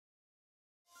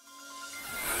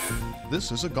This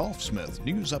is a Golfsmith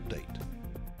News Update.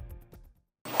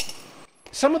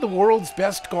 Some of the world's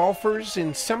best golfers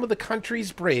and some of the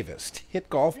country's bravest hit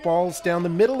golf balls down the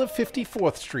middle of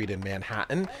 54th Street in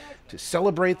Manhattan to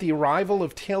celebrate the arrival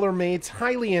of TaylorMade's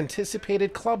highly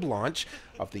anticipated club launch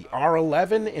of the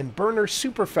R11 and Burner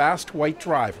Superfast white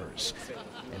drivers.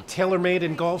 And TaylorMade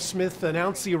and Golfsmith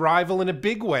announced the arrival in a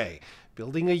big way,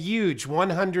 building a huge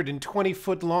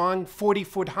 120-foot-long,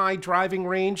 40-foot-high driving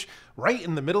range right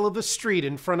in the middle of the street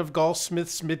in front of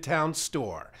Golfsmith's Midtown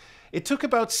store. It took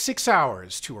about 6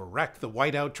 hours to erect the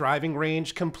whiteout driving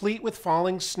range, complete with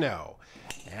falling snow.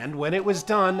 And when it was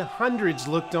done, hundreds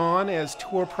looked on as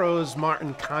tour pros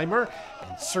Martin Kaymer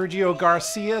and Sergio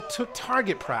Garcia took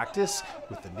target practice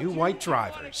with the new white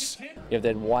drivers. You have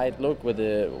that white look with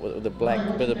the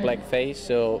black face,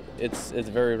 so it's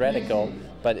very radical,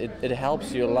 but it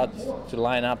helps you a lot to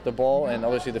line up the ball, and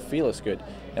obviously the feel is good.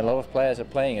 And a lot of players are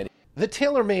playing it. The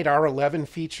TaylorMade R11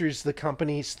 features the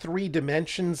company's 3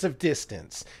 dimensions of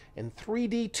distance and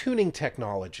 3D tuning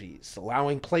technologies,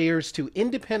 allowing players to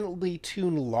independently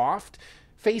tune loft,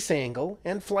 face angle,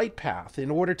 and flight path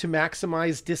in order to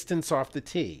maximize distance off the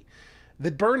tee. The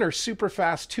Burner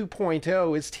Superfast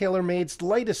 2.0 is TaylorMade's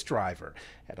lightest driver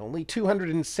at only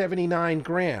 279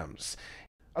 grams.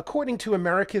 According to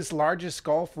America's largest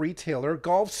golf retailer,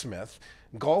 Golfsmith,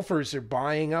 golfers are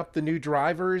buying up the new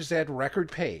drivers at record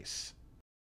pace.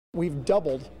 We've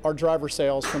doubled our driver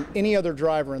sales from any other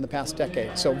driver in the past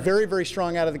decade. So very, very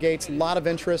strong out of the gates, a lot of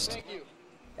interest.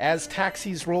 As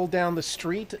taxis rolled down the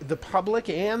street, the public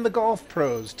and the golf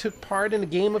pros took part in a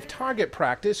game of target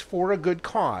practice for a good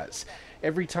cause.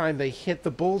 Every time they hit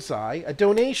the bullseye, a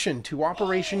donation to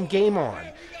Operation Game On,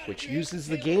 which uses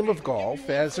the game of golf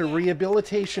as a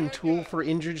rehabilitation tool for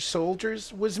injured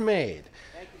soldiers, was made.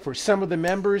 For some of the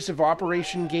members of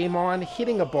Operation Game On,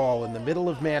 hitting a ball in the middle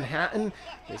of Manhattan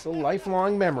is a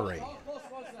lifelong memory.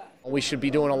 We should be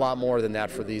doing a lot more than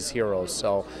that for these heroes,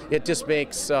 so it just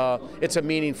makes it's a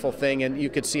meaningful thing, and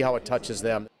you can see how it touches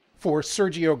them. For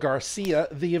Sergio Garcia,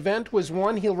 the event was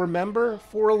one he'll remember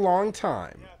for a long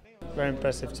time. Very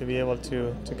impressive to be able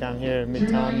to come here in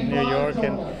Midtown, New York,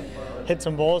 and hit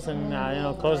some balls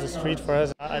and close the street for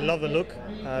us. I love the look.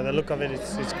 The look of it,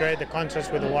 it's great. The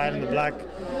contrast with the white and the black,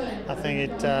 I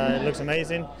think it looks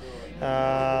amazing.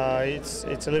 It's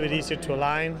a little bit easier to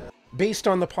align. Based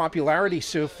on the popularity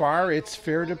so far, it's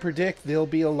fair to predict there'll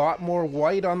be a lot more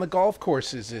white on the golf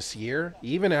courses this year,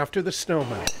 even after the snow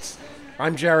melts.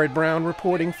 I'm Jared Brown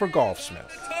reporting for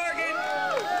Golfsmith.